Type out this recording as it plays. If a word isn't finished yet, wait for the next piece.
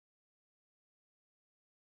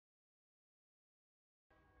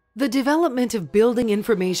The development of building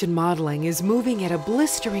information modeling is moving at a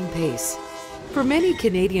blistering pace. For many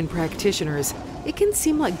Canadian practitioners, it can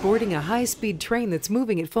seem like boarding a high-speed train that's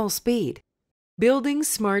moving at full speed. Building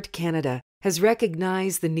Smart Canada has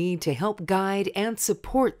recognized the need to help guide and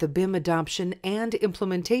support the BIM adoption and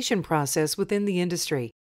implementation process within the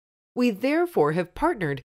industry. We therefore have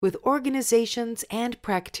partnered with organizations and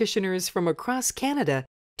practitioners from across Canada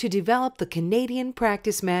to develop the Canadian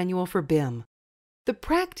Practice Manual for BIM. The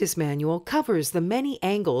Practice Manual covers the many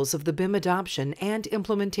angles of the BIM adoption and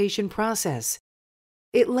implementation process.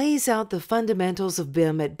 It lays out the fundamentals of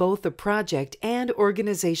BIM at both the project and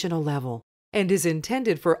organizational level, and is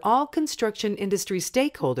intended for all construction industry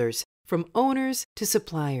stakeholders, from owners to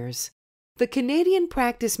suppliers. The Canadian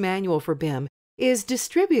Practice Manual for BIM is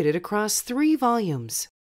distributed across 3 volumes.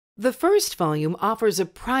 The first volume offers a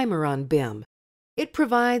primer on BIM. It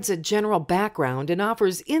provides a general background and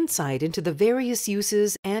offers insight into the various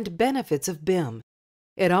uses and benefits of BIM.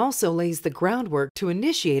 It also lays the groundwork to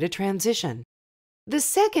initiate a transition. The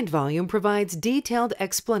second volume provides detailed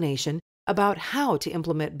explanation about how to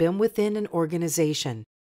implement BIM within an organization.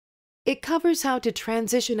 It covers how to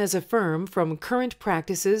transition as a firm from current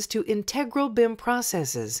practices to integral BIM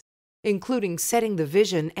processes, including setting the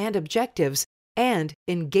vision and objectives and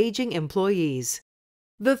engaging employees.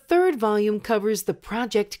 The third volume covers the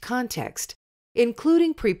project context,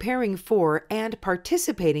 including preparing for and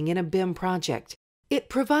participating in a BIM project. It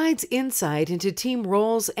provides insight into team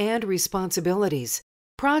roles and responsibilities,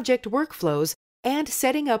 project workflows, and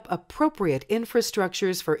setting up appropriate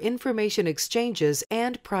infrastructures for information exchanges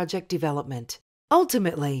and project development.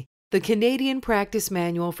 Ultimately, the Canadian Practice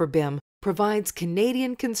Manual for BIM provides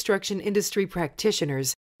Canadian construction industry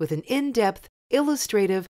practitioners with an in-depth,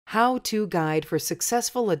 illustrative how-to guide for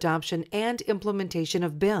successful adoption and implementation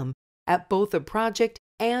of BIM at both the project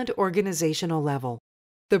and organizational level.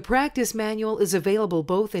 The Practice Manual is available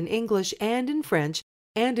both in English and in French,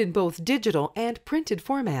 and in both digital and printed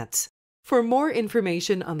formats. For more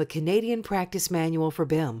information on the Canadian Practice Manual for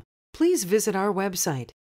BIM, please visit our website.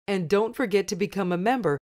 And don't forget to become a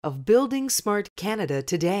member of Building Smart Canada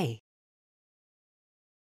today.